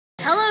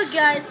Hello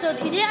guys, so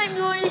today I'm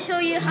going to show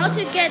you how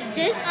to get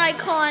this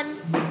icon,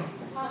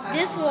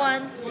 this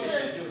one,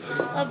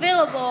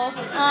 available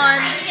on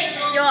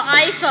your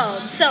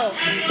iPhone. So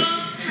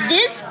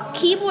this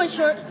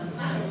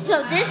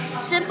this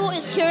symbol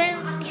is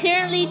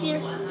currently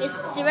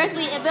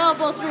directly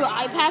available through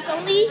iPads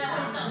only.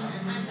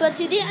 But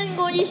today I'm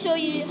going to show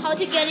you how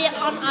to get it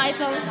on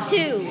iPhones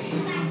too.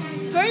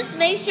 First,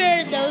 make sure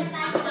an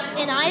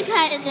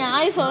iPad and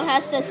an iPhone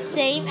has the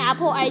same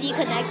Apple ID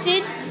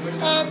connected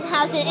and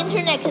has an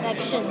internet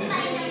connection.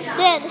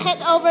 Then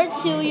head over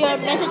to your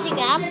messaging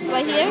app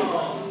right here.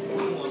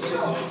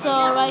 So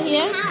right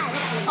here,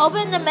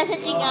 open the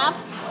messaging app.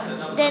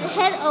 Then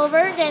head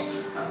over, then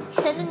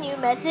send a new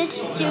message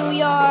to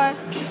your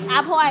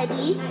Apple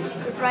ID.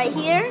 It's right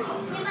here.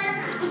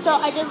 So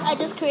I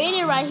just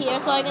created right here.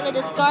 So I'm gonna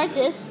discard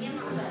this.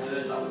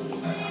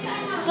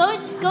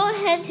 Go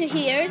ahead to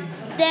here.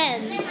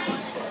 Then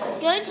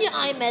go into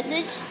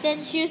iMessage,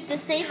 then choose the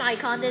same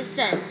icon that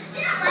send.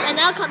 And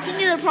now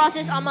continue the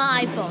process on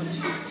my iPhone.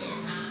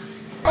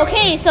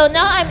 Okay, so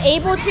now I'm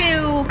able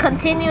to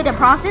continue the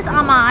process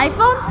on my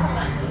iPhone.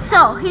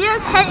 So here,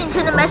 head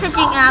into the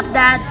messaging app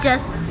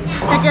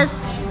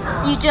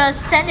you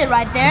just send it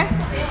right there.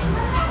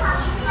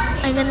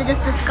 I'm gonna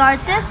just discard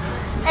this,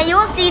 and you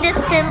will see this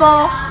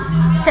symbol,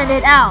 send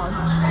it out.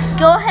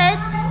 Go ahead,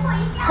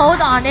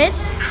 hold on it.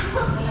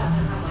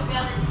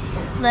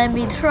 Let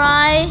me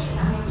try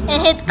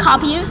and hit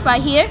copy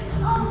right here.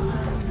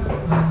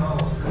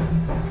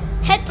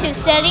 Head to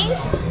settings,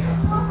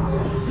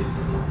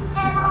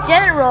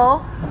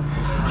 general,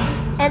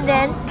 and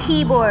then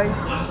keyboard.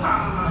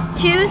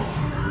 Choose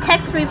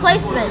text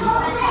replacement.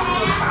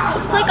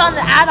 Click on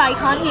the add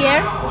icon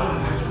here.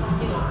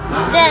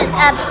 Then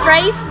add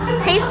phrase,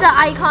 paste the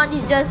icon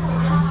you just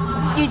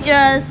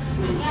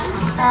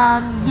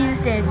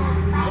used it.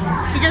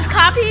 You just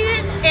copy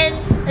it in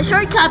a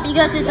shortcut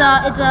because it's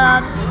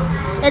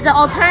an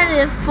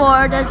alternative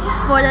for the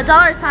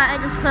dollar sign. I'm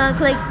just gonna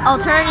click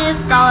alternative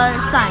dollar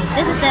sign.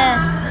 This is the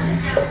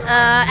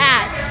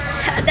ads.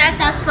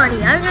 That's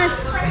funny. I'm gonna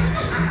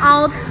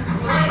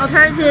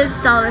alternative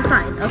dollar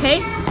sign. Okay,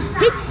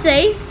 hit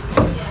save.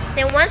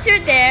 Then once you're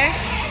there,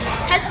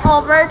 head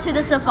over to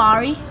the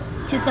Safari.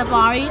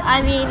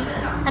 I mean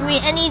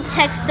any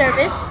text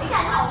service.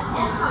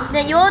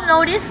 Then you will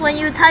notice when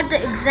you type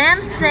the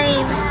exact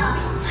same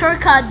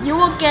shortcut, you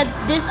will get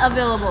this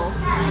available.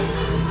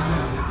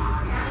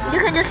 You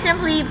can just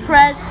simply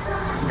press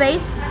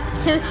space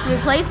to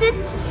replace it.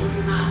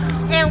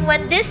 And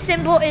when this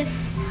symbol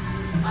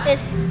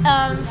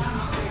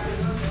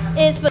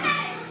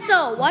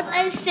so what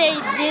I say,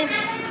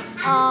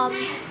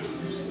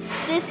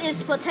 this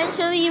is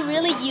potentially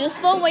really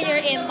useful when you're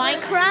in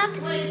Minecraft,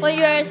 when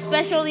you're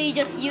especially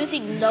just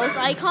using those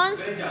icons.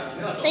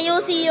 Then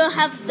you'll see you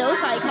have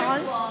those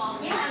icons.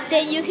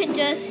 Then you can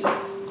just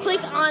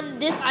click on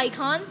this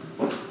icon,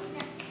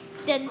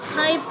 then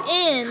type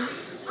in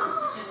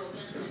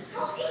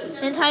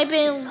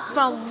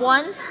from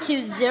 1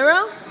 to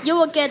 0. You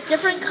will get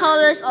different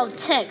colors of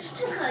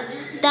text.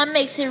 That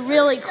makes it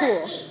really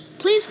cool.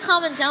 Please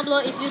comment down below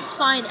if you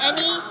find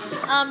any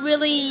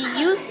really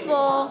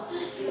useful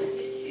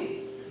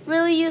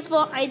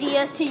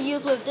ideas to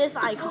use with this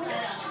icon.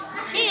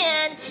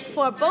 And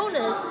for a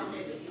bonus,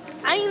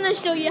 I'm gonna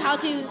show you how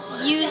to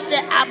use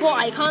the Apple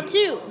icon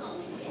too.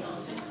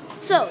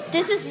 So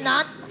there's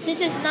no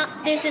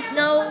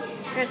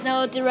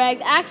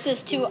direct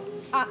access to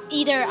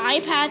either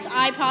iPads,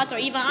 iPods, or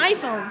even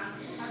iPhones.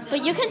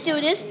 But you can do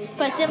this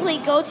by simply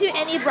go to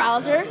any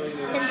browser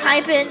and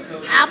type in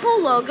Apple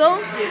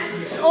logo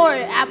or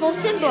Apple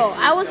symbol.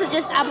 I would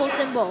suggest Apple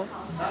symbol.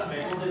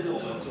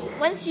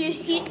 Once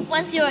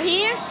you're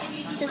here,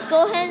 just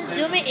go ahead and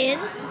zoom it in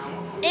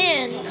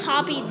and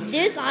copy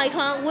this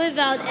icon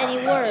without any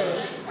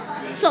words.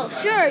 So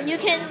sure, you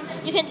can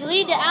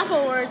delete the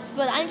afterwards,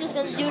 but I'm just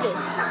gonna do this.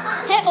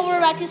 Head over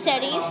back to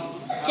settings,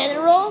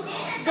 general,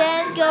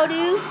 then go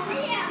to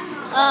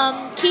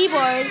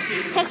keyboards,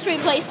 text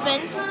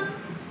replacement,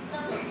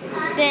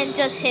 then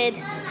just hit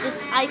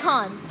this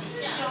icon.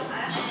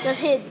 Just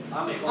hit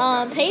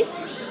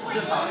paste,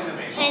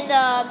 and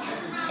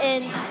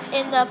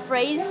in the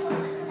phrase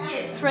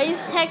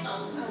text.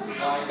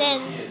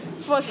 Then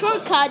for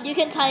shortcut, you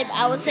can type,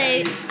 I would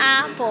say,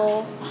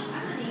 Apple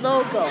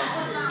logo.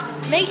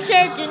 Make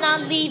sure do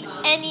not leave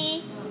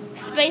any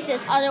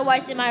spaces,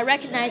 otherwise it might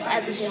recognize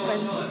as a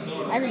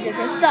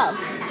different stuff.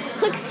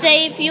 Click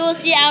save. You will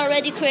see I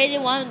already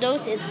created one of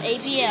those. It's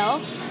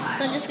APL.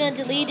 So I'm just gonna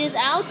delete this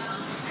out.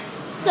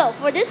 So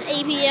for this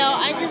APL,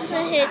 I'm just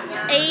gonna hit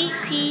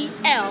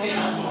APL.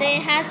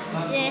 Then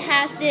it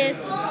has this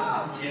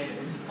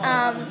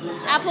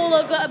Apple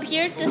logo up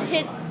here. Just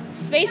hit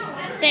space.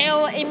 Then it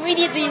will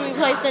immediately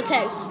replace the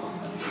text.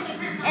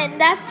 And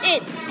that's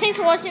it. Thanks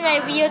for watching my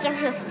video. Don't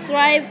forget to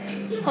subscribe.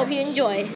 Hope you enjoy.